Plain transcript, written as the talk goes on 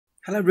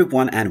Hello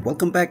everyone and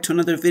welcome back to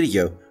another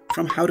video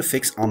from How to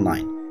Fix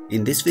Online.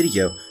 In this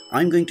video,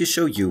 I'm going to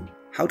show you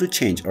how to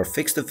change or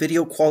fix the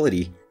video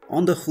quality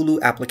on the Hulu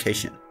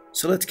application.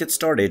 So let's get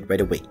started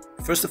right away.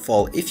 First of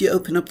all, if you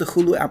open up the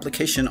Hulu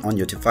application on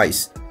your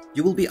device,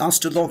 you will be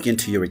asked to log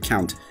into your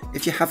account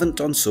if you haven't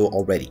done so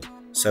already.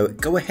 So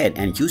go ahead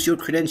and use your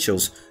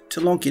credentials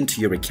to log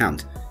into your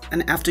account,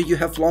 and after you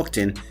have logged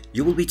in,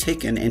 you will be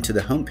taken into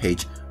the home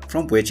page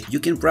from which you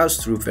can browse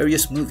through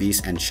various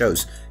movies and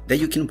shows that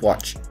you can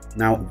watch.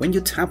 Now, when you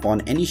tap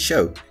on any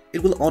show,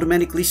 it will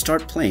automatically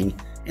start playing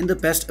in the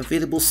best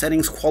available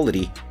settings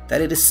quality that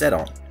it is set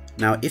on.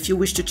 Now, if you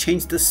wish to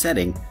change this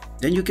setting,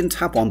 then you can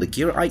tap on the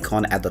gear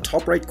icon at the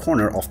top right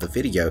corner of the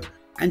video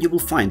and you will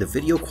find the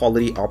video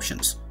quality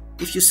options.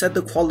 If you set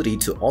the quality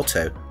to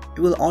auto, it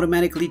will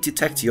automatically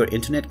detect your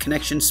internet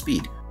connection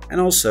speed and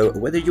also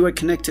whether you are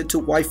connected to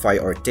Wi-Fi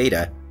or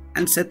data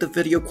and set the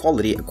video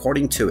quality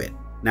according to it.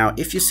 Now,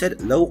 if you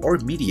set low or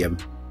medium,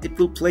 it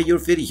will play your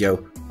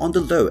video on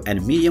the low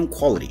and medium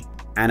quality.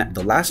 And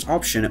the last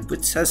option,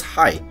 which says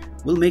high,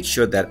 will make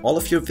sure that all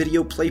of your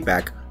video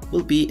playback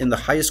will be in the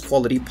highest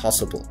quality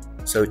possible.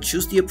 So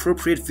choose the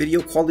appropriate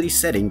video quality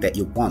setting that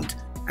you want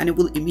and it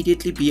will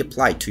immediately be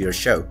applied to your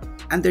show.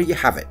 And there you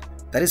have it.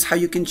 That is how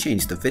you can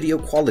change the video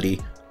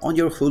quality on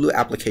your Hulu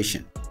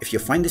application. If you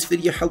find this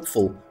video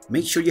helpful,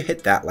 make sure you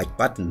hit that like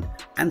button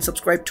and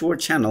subscribe to our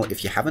channel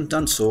if you haven't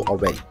done so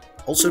already.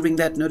 Also ring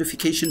that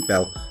notification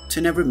bell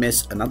to never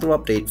miss another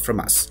update from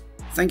us.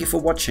 Thank you for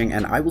watching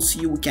and I will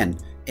see you again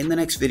in the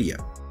next video.